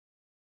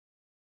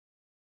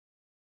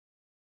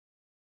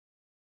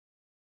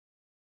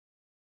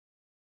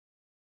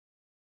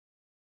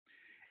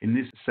In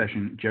this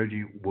session,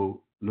 Joji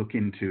will look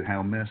into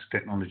how Maersk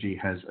Technology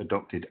has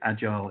adopted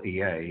Agile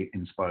EA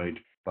inspired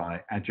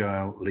by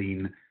Agile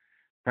Lean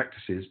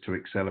practices to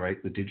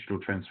accelerate the digital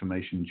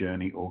transformation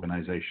journey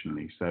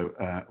organizationally. So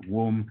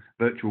warm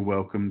virtual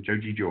welcome,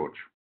 Joji George.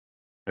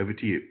 Over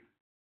to you.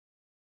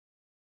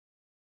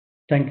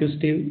 Thank you,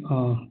 Steve.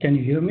 Can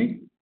you hear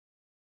me?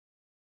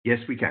 Yes,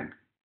 we can.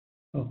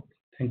 Oh,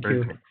 thank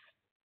you.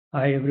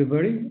 Hi,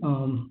 everybody.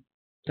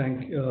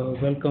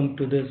 Welcome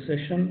to this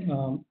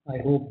session. I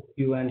hope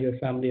you and your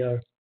family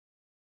are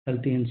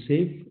healthy and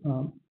safe.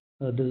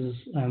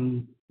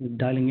 I'm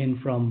dialing in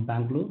from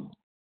Bangalore.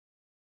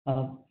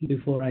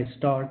 Before I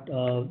start,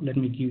 let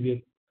me give you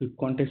a quick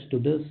context to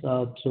this.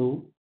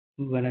 So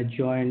when I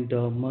joined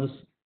Maersk,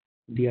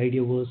 the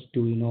idea was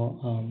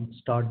to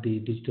start the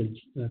digital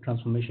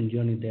transformation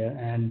journey there,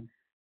 and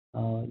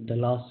the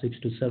last 6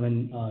 to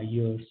 7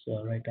 years,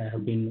 right, I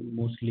have been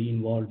mostly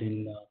involved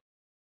in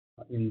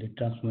the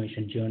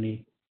transformation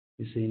journey.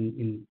 Is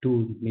in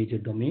two major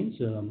domains.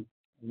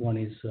 One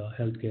is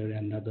healthcare,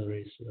 and another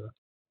is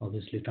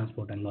obviously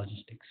transport and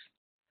logistics.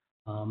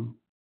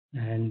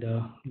 And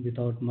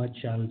without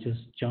much, I'll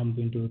just jump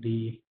into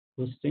the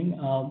first thing.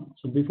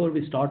 So before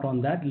we start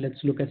on that,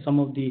 let's look at some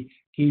of the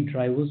key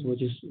drivers,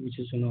 which is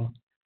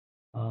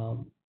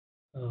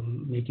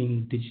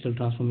making digital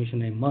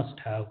transformation a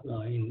must-have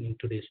in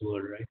today's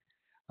world, right?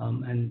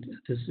 And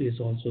this is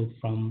also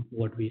from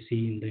what we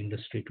see in the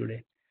industry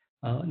today.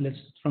 Let's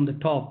from the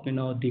top, the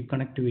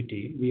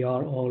connectivity. We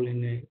are all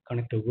in a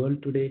connected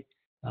world today.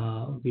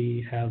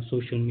 We have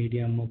social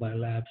media,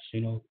 mobile apps,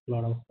 a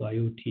lot of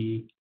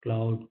IoT,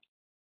 cloud.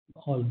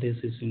 All this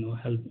is,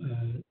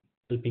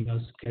 helping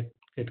us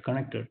get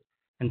connected,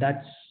 and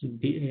that's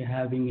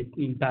having an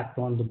impact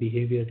on the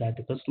behavior that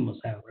the customers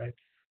have, right?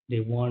 They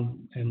want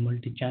a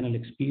multi-channel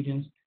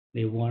experience.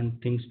 They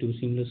want things to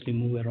seamlessly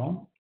move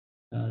around.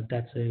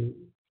 That's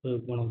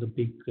one of the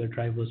big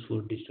drivers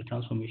for digital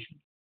transformation.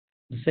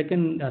 The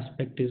second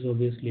aspect is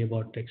obviously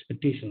about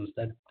expectations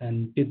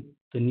and with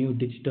the new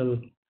digital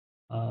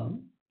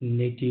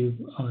native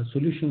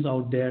solutions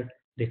out there,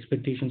 the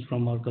expectations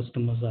from our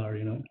customers are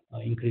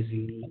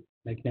increasing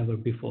like never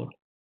before.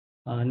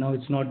 Now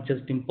it's not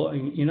just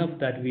enough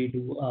that we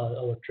do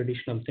our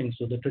traditional things.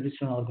 So the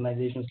traditional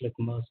organizations like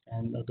Maersk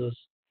and others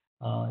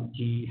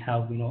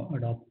have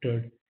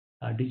adopted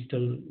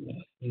digital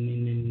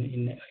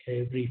in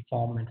every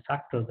form and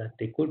factor that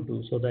they could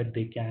do, so that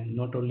they can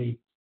not only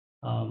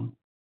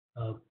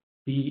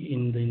be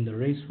in the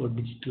race for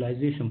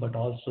digitalization, but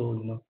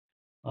also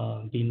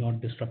be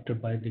not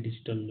disrupted by the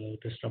digital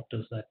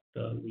disruptors that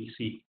we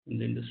see in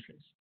the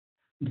industries.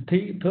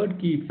 The third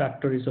key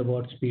factor is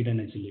about speed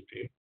and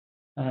agility,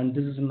 and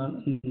this is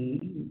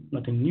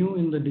nothing new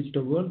in the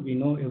digital world. We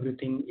know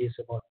everything is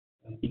about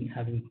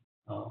having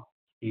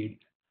speed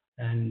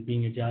and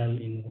being agile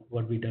in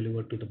what we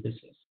deliver to the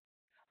business.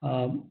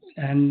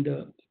 And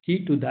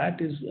key to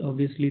that is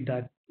obviously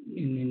that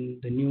in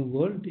the new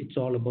world, it's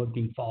all about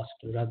being fast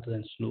rather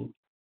than slow.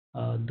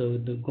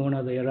 Gone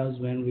are the eras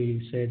when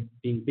we said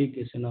being big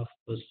is enough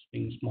versus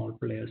being small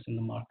players in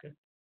the market.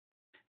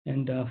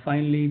 And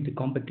finally, the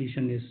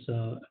competition is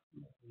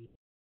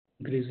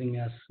increasing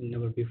as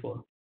never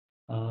before.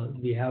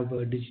 We have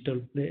digital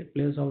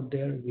players out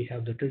there. We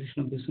have the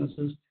traditional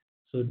businesses.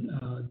 So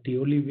the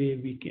only way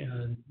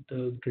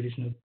the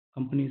traditional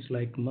companies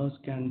like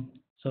Maersk can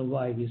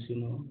survive is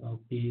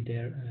be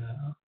there,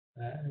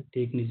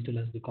 take digital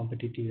as the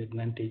competitive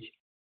advantage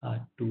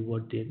to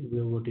what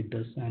it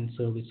does and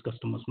serve its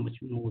customers much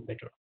more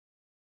better.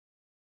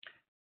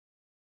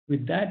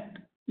 With that,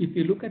 if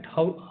you look at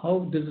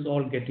how this is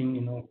all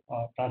getting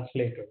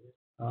translated,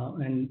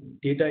 and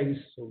data is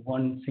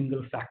one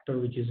single factor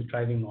which is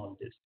driving all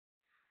this.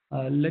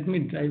 Let me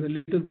dive a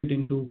little bit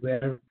into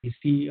where we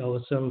see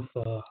ourselves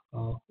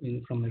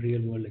from a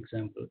real world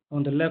example.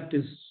 On the left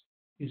is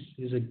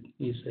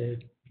a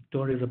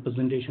pictorial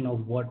representation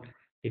of what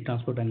the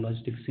transport and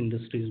logistics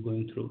industry is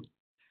going through.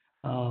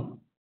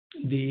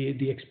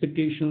 The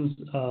expectations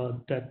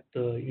that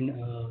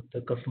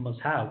the customers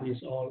have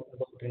is all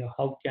about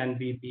how can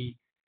we be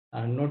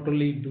not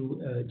only do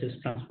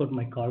just transport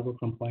my cargo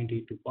from point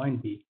A to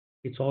point B.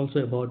 It's also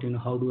about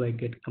how do I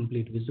get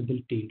complete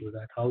visibility into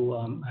that?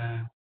 How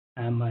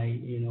am I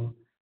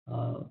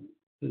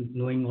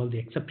knowing all the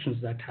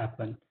exceptions that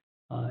happen?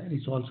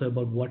 It's also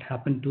about what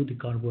happened to the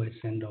cargo I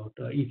send out.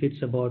 If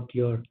it's about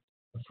your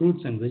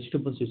fruits and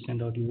vegetables you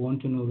send out, you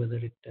want to know whether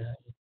it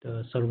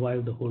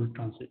survived the whole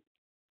transit.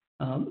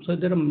 So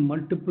there are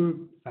multiple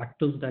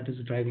factors that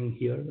is driving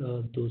here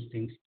those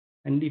things.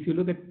 And if you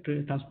look at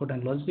transport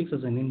and logistics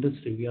as an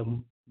industry, we are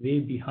way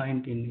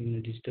behind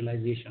in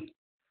digitalization.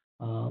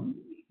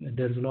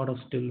 There's a lot of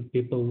still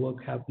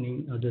paperwork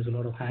happening. There's a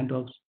lot of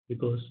handoffs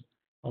because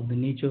of the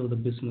nature of the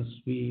business.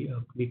 We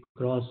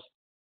cross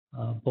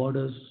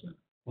borders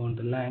on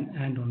the land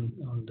and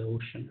on the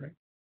ocean, right?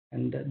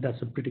 And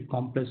that's a pretty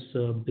complex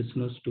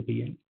business to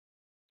be in.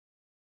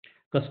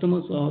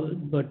 Customers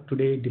but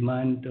today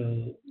demand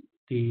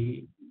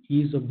the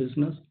ease of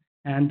business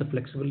and the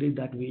flexibility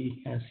that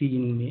we see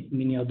in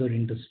many other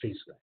industries.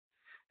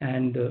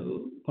 And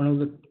one of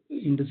the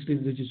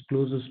industries which is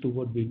closest to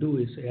what we do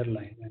is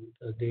airline,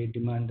 and they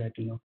demand that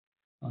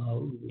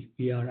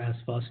we are as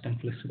fast and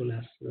flexible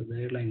as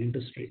the airline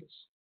industry is.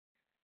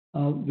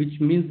 Which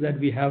means that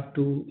we have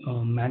to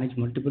manage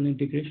multiple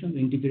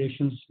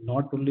integrations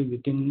not only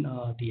within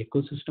the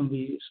ecosystem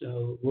we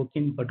work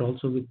in, but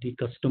also with the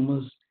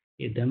customers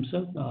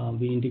themselves.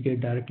 We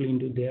integrate directly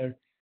into their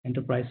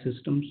enterprise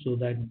systems so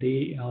that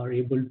they are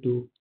able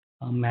to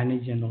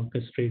manage and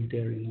orchestrate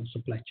their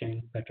supply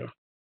chain better.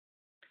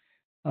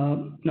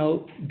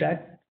 Now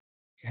that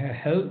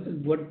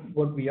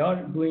what we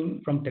are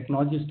doing from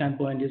technology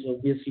standpoint is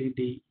obviously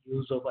the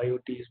use of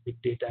IoTs,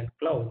 big data, and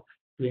cloud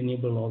to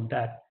enable all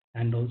that,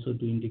 and also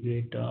to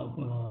integrate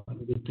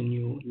with the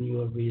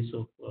newer ways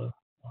of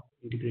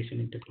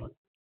integration in technology.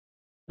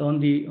 So on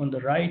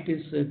the right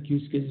is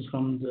use cases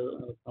from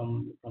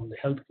the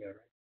healthcare.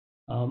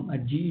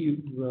 At GE,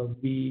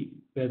 we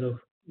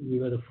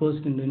were the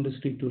first in the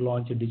industry to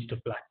launch a digital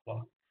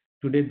platform.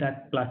 Today,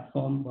 that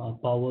platform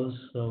powers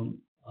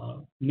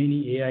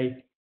many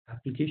AI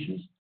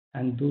applications,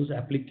 and those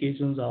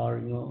applications are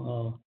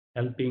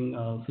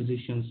helping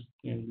physicians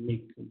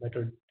make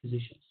better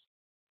decisions.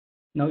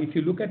 Now, if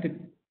you look at it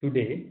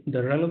today,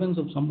 the relevance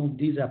of some of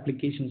these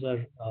applications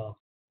are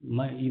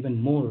even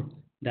more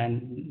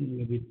than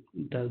maybe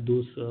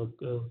those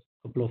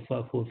couple of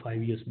 4 or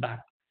 5 years back.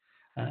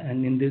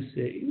 And in this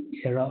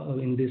era,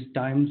 in these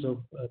times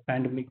of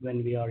pandemic,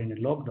 when we are in a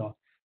lockdown,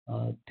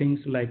 things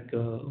like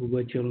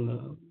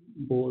virtual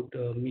board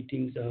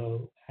meetings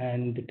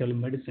and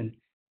telemedicine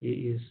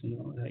is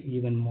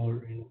even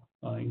more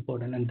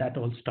important, and that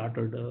all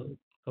started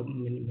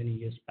many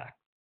years back.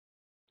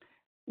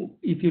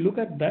 If you look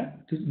at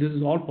that, this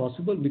is all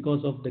possible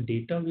because of the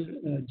data we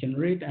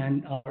generate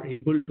and are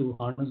able to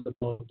harness the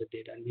power of the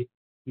data. And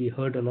we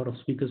heard a lot of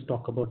speakers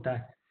talk about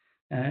that,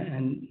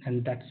 and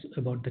that's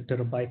about the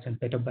terabytes and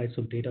petabytes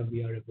of data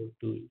we are able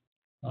to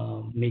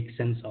make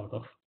sense out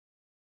of.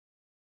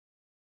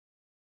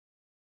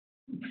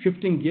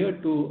 Shifting gear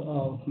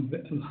to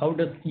how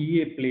does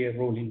EA play a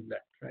role in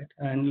that, right?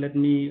 And let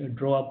me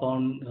draw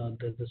upon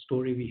the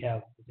story we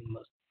have within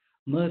Maersk.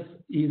 Maersk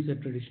is a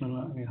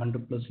traditional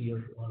 100+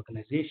 year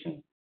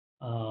organization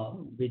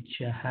which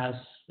has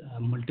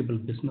multiple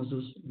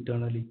businesses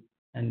internally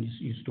and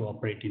used to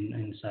operate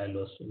in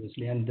silos,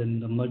 obviously. And then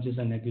the mergers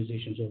and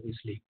acquisitions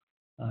obviously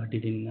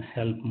didn't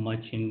help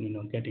much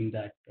in getting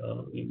that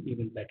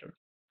even better.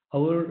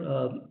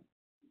 However,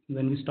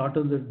 when we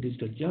started the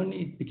digital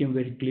journey, it became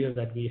very clear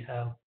that we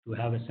have to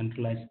have a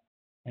centralized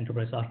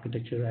enterprise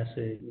architecture as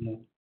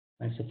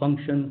a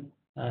function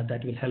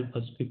that will help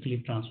us quickly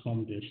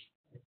transform this.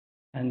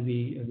 And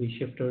we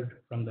shifted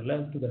from the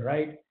left to the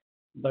right,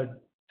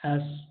 but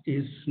as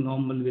is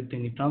normal with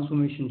any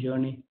transformation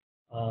journey,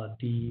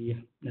 the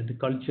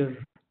culture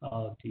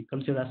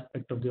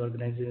aspect of the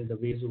organization, the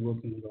ways of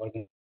working with the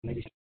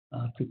organization,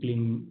 quickly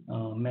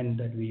meant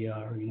that we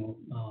are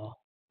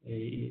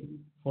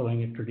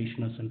following a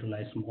traditional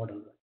centralized model,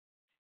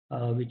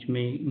 which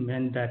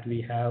meant that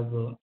we have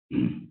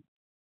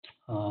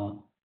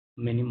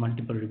many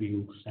multiple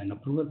reviews and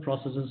approval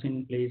processes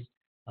in place.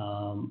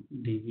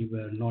 We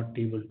were not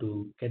able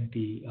to get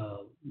the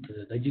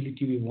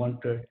agility we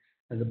wanted,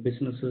 and the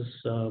businesses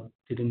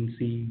didn't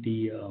see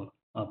the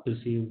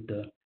perceived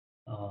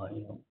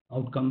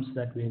outcomes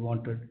that we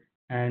wanted.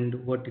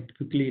 And what it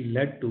quickly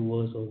led to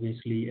was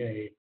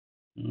obviously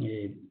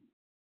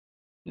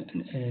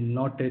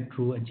not a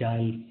true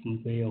agile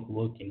way of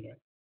working.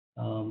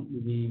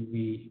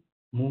 We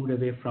moved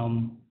away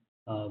from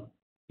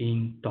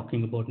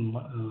talking about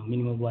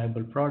minimum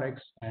viable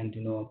products and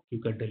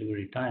quicker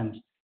delivery times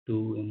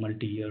to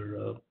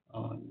multi-year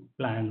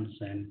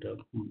plans and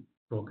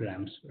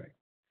programs, right?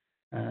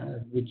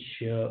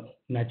 Which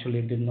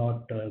naturally did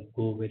not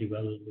go very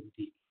well with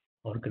the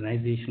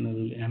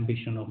organizational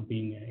ambition of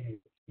being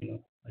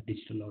a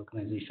digital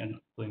organization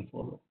going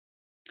forward.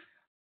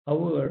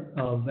 However,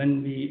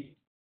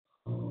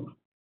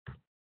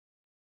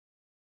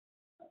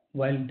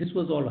 while this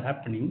was all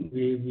happening,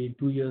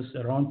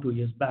 around 2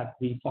 years back,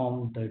 we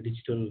formed the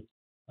digital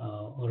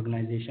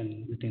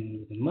organization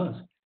within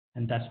Maersk,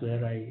 and that's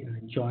where I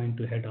joined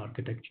to head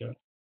architecture.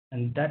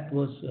 And that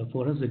was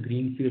for us a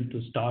greenfield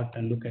to start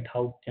and look at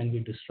how can we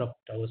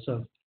disrupt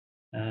ourselves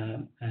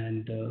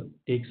and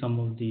take some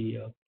of the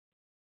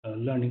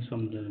learnings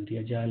from the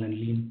agile and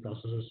lean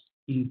processes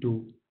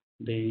into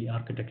the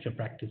architecture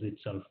practice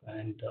itself,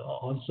 and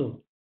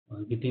also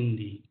within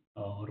the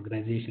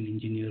organization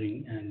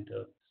engineering and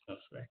stuff,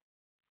 right?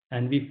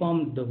 And we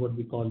formed what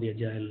we call the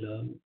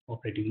agile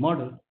operating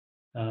model.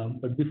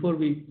 But before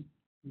we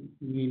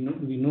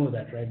know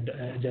that, right?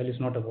 Agile is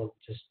not about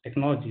just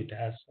technology. It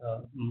has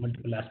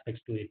multiple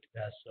aspects to it. It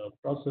has a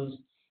process.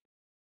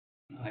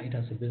 It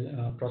has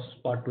a process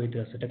part to it.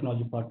 It has a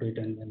technology part to it,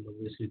 and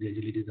obviously the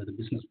agility that the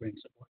business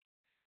brings about.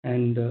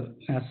 And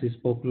as is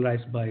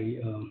popularized by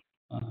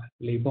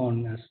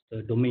Leibon as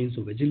the domains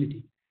of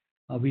agility,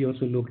 we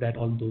also looked at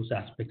all those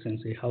aspects and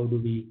say, how do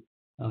we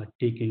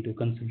take into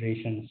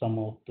consideration some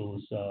of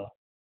those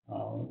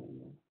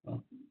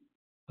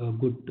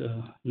good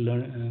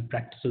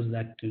practices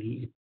that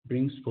it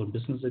brings for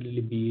business,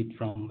 be it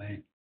from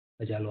a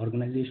agile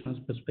organizational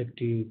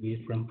perspective, be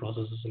it from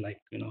processes like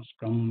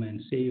Scrum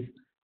and Safe,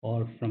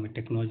 or from a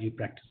technology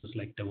practices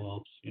like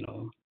DevOps,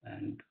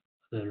 and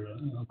other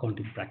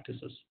accounting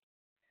practices.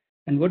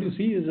 And what you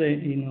see is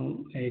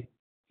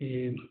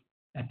a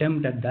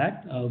attempt at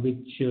that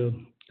which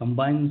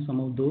combines some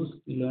of those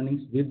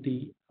learnings with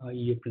the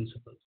EA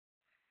principles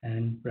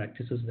and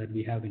practices that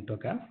we have in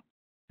TOGAF,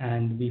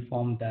 and we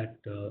formed that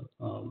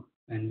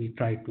and we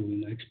try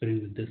to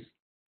experiment with this.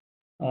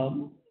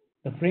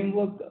 The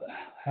framework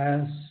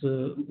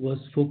was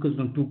focused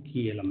on two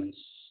key elements.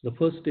 The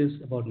first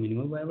is about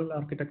minimum viable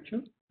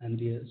architecture, and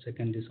the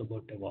second is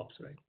about DevOps,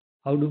 right?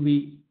 How do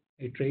we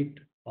iterate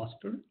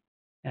faster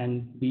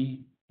and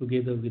be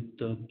together with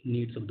the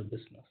needs of the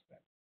business?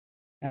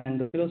 Right? And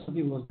the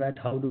philosophy was that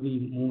how do we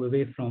move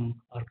away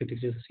from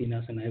architecture seen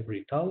as an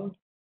ivory tower,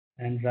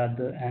 and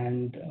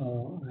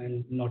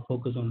not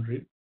focus on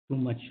too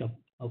much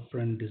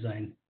upfront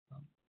design,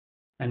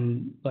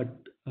 but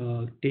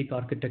take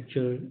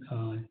architecture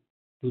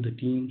to the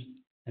teams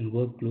and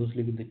work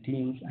closely with the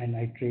teams and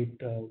iterate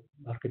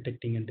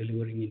architecting and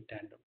delivering in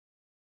tandem.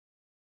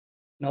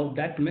 Now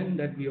that meant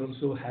that we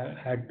also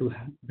had to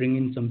bring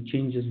in some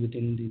changes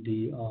within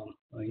the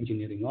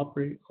engineering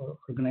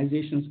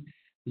organizations.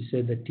 We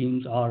said that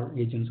teams are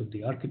agents of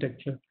the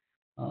architecture.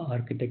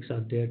 Architects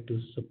are there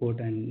to support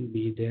and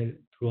be there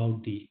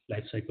throughout the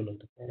life cycle of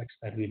the products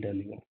that we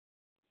deliver.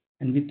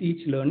 And with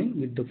each learning,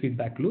 with the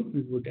feedback loop,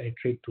 we would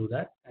iterate through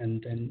that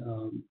and then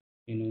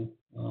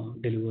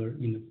deliver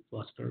in a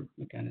faster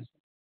mechanism.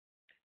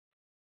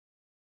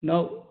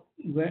 Now,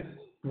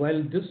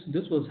 while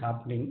this was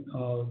happening,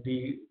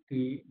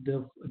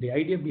 the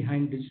idea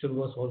behind digital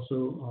was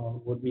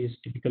also what we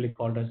typically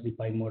called as the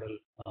bimodal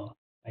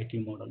IT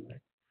model,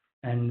 right?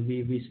 And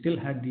we still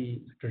had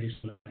the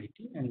traditional IT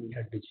and we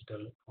had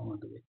digital on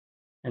the way.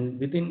 And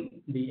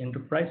within the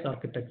enterprise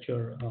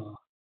architecture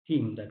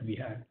team that we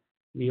had,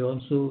 we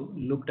also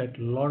looked at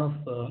a lot of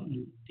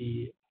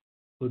the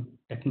good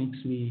techniques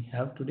we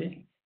have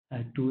today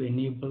to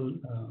enable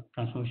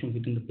transformation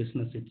within the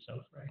business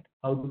itself, right?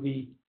 How do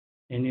we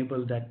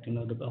enable that,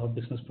 our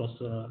business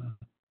process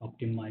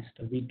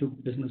optimized? We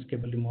took business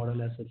capability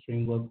model as a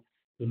framework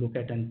to look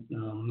at and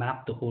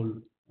map the whole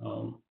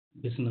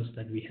business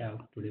that we have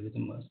today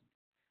within Maersk.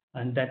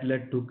 And that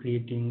led to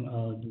creating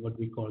what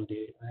we call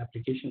the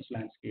applications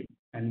landscape.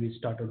 And we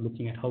started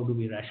looking at how do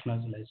we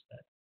rationalize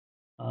that.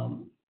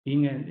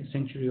 Being a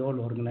century-old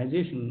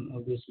organization,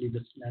 obviously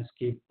this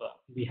landscape,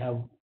 we have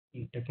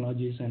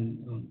technologies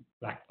and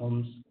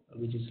platforms,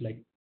 which is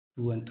like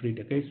 2 and 3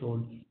 decades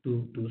old,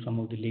 to some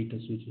of the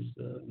latest, which is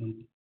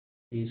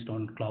based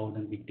on cloud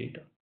and big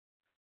data.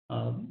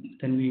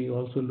 Then we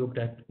also looked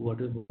at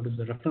what is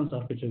the reference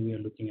architecture we are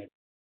looking at.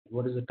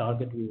 What is the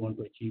target we want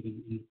to achieve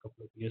in a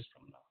couple of years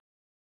from now?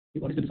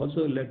 It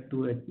also led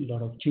to a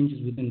lot of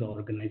changes within the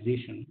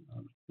organization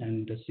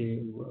and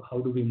say, how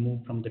do we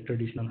move from the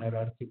traditional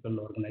hierarchical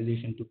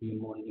organization to be a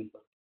more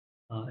nimble,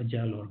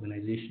 agile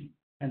organization?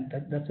 And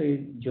that's a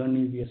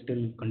journey we are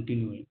still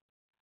continuing.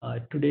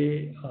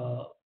 Today,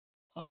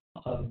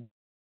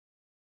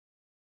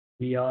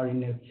 we are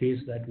in a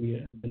phase that we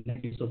are in the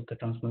next phase of the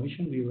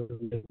transformation. We were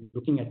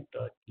looking at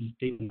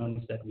taking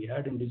learnings that we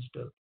had in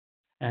digital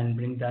and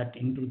bring that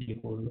into the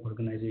whole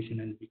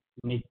organization and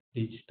make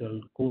digital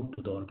core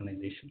to the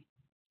organization.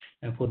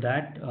 And for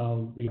that,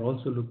 we're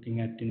also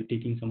looking at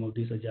taking some of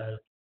these agile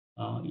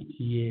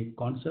EA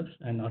concepts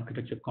and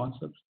architecture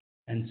concepts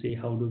and say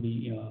how do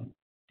we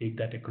take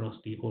that across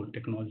the whole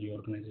technology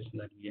organization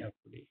that we have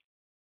today.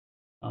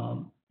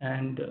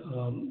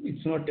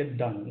 It's not yet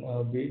done.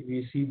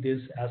 We see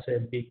this as a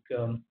big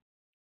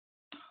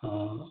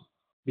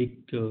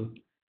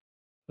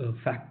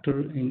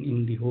factor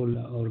in the whole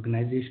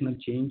organizational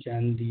change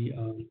and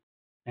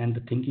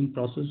the thinking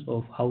process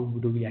of how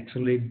do we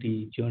accelerate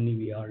the journey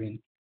we are in,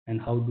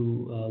 and how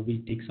do we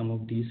take some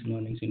of these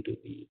learnings into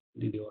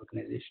the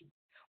organization.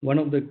 One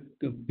of the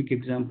big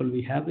example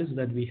we have is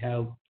that we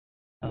have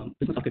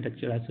business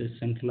architecture as a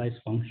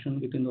centralized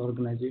function within the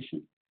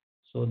organization,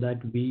 so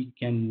that we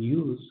can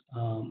use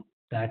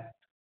that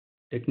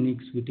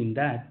techniques within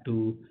that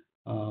to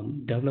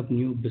develop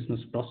new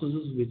business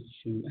processes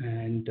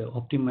and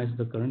optimize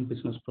the current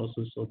business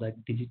process so that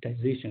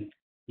digitization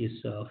is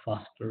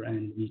faster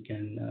and we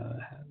can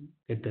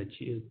get the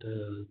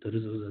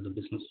results that the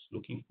business is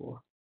looking for.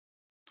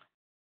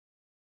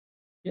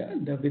 Yeah,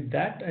 with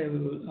that,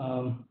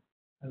 I'll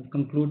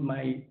conclude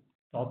my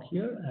talk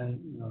here,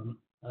 and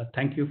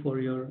thank you for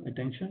your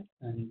attention,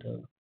 and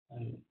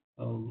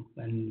I'll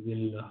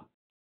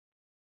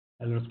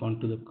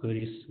respond to the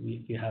queries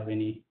if you have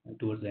any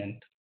towards the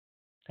end.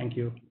 Thank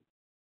you.